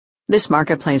This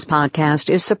Marketplace podcast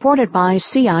is supported by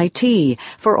CIT.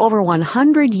 For over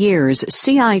 100 years,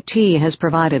 CIT has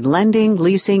provided lending,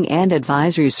 leasing, and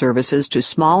advisory services to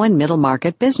small and middle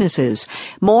market businesses.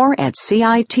 More at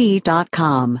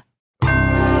CIT.com.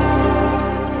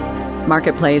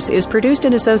 Marketplace is produced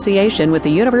in association with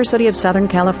the University of Southern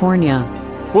California.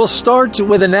 We'll start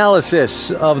with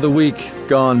analysis of the week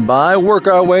gone by, work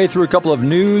our way through a couple of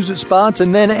news spots,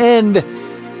 and then end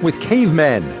with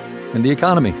cavemen and the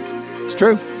economy. It's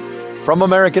true. From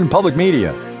American Public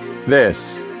Media,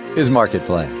 this is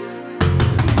Marketplace.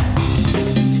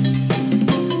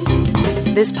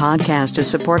 This podcast is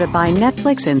supported by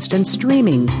Netflix Instant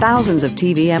Streaming. Thousands of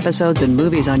TV episodes and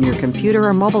movies on your computer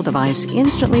or mobile device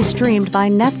instantly streamed by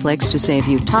Netflix to save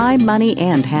you time, money,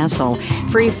 and hassle.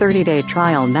 Free 30-day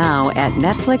trial now at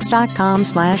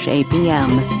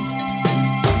netflix.com/APM.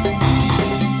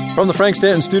 From the Frank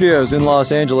Stanton Studios in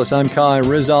Los Angeles, I'm Kai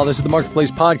Ryssdal. This is the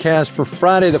Marketplace podcast for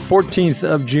Friday, the 14th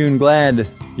of June. Glad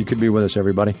you could be with us,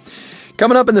 everybody.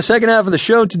 Coming up in the second half of the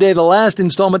show today, the last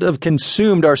installment of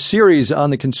Consumed, our series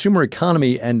on the consumer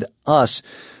economy and us.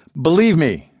 Believe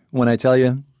me when I tell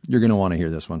you, you're going to want to hear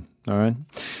this one, all right?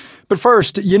 But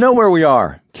first, you know where we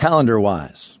are,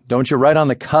 calendar-wise. Don't you? Right on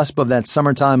the cusp of that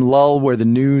summertime lull where the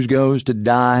news goes to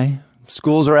die.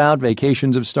 Schools are out,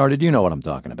 vacations have started. You know what I'm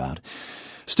talking about.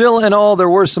 Still and all, there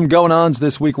were some going-ons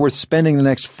this week worth spending the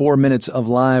next 4 minutes of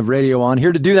live radio on.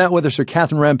 Here to do that with us are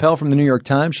Catherine Rampell from the New York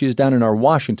Times. She is down in our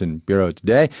Washington bureau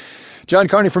today. John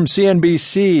Carney from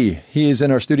CNBC. He is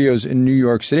in our studios in New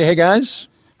York City. Hey, guys.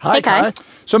 Hi, Kai.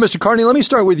 So, Mr. Carney, let me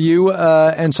start with you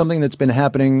and something that's been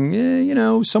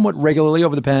happening, somewhat regularly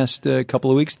over the past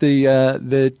couple of weeks.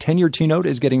 The 10-year T-note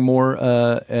is getting more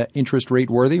interest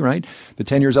rate worthy, right? The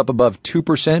 10-year's up above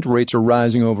 2%. Rates are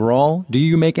rising overall. Do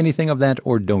you make anything of that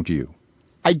or don't you?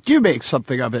 I do make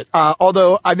something of it,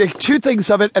 although I make two things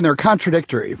of it and they're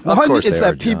contradictory. One is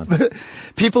that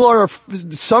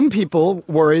some people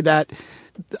worry that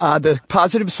the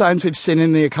positive signs we've seen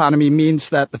in the economy means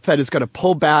that the Fed is going to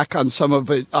pull back on some of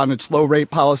it, on its low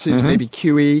rate policies, maybe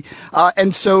QE.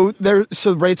 And so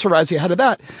rates are rising ahead of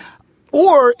that.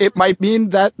 Or it might mean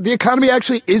that the economy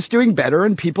actually is doing better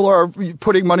and people are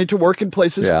putting money to work in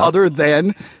places other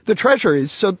than the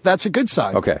treasuries. So that's a good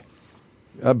sign. Okay.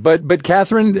 But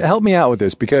Catherine, help me out with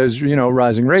this because,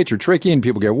 rising rates are tricky and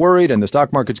people get worried and the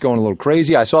stock market's going a little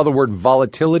crazy. I saw the word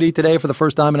volatility today for the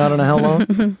first time in I don't know how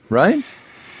long, right?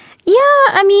 Yeah,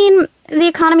 I mean, the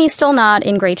economy is still not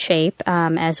in great shape,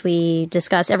 as we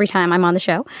discuss every time I'm on the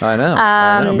show. I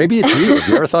know. Maybe it's you. Have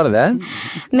you ever thought of that?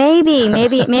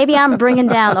 Maybe I'm bringing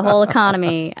down the whole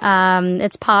economy.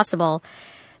 It's possible.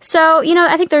 So,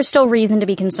 I think there's still reason to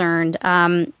be concerned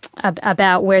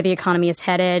about where the economy is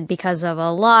headed because of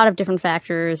a lot of different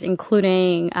factors,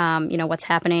 including, what's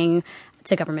happening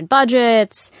to government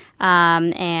budgets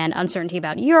and uncertainty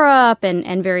about Europe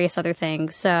and various other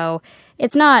things. So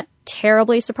it's not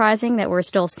terribly surprising that we're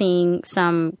still seeing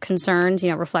some concerns,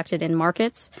 reflected in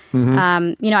markets.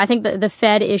 I think the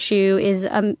Fed issue is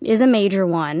a major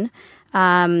one.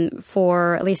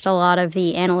 For at least a lot of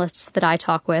the analysts that I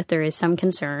talk with, there is some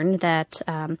concern that,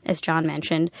 as John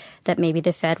mentioned, that maybe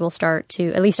the Fed will start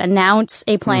to at least announce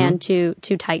a plan to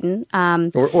tighten.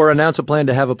 Or announce a plan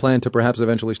to have a plan to perhaps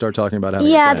eventually start talking about having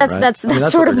a plan, right?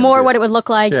 that's sort of more what it would look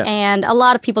like. Yeah. And a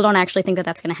lot of people don't actually think that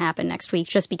that's going to happen next week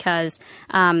just because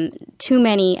too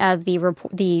many of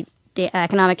the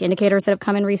economic indicators that have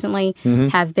come in recently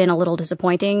have been a little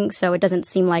disappointing. So it doesn't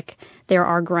seem like there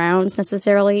are grounds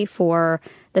necessarily for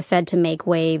the Fed to make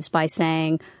waves by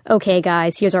saying, okay,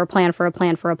 guys, here's our plan for a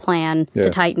plan to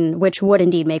tighten, which would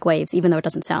indeed make waves, even though it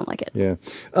doesn't sound like it. Yeah.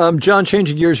 John,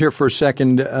 changing gears here for a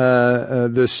second.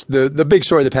 The big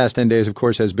story of the past 10 days, of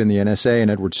course, has been the NSA and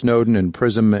Edward Snowden and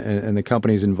PRISM and the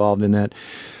companies involved in that.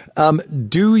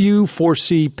 Do you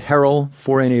foresee peril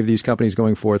for any of these companies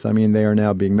going forth? I mean, they are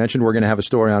now being mentioned. We're going to have a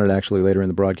story on it actually later in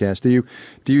the broadcast. Do you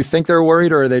think they're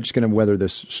worried, or are they just going to weather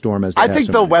this storm as they have? I think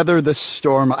they'll weather this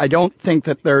storm. I don't think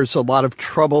that there's a lot of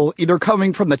trouble either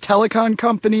coming from the telecom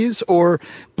companies or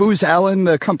Booz Allen,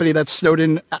 the company that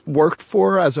Snowden worked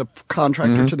for as a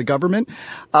contractor to the government.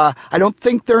 I don't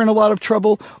think they're in a lot of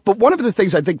trouble. But one of the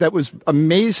things I think that was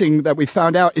amazing that we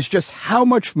found out is just how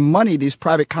much money these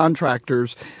private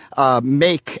contractors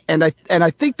make. And I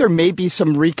think there may be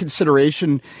some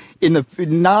reconsideration in the,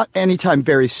 not anytime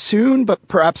very soon, but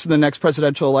perhaps in the next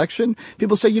presidential election.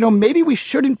 People say, maybe we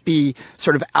shouldn't be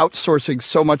sort of outsourcing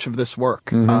so much of this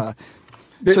work.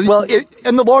 So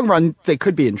in the long run, they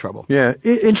could be in trouble. Yeah.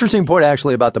 Interesting point,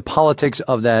 actually, about the politics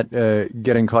of that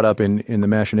getting caught up in the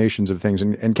machinations of things.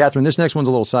 And Catherine, this next one's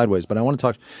a little sideways, but I want to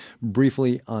talk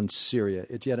briefly on Syria.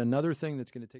 It's yet another thing that's going to take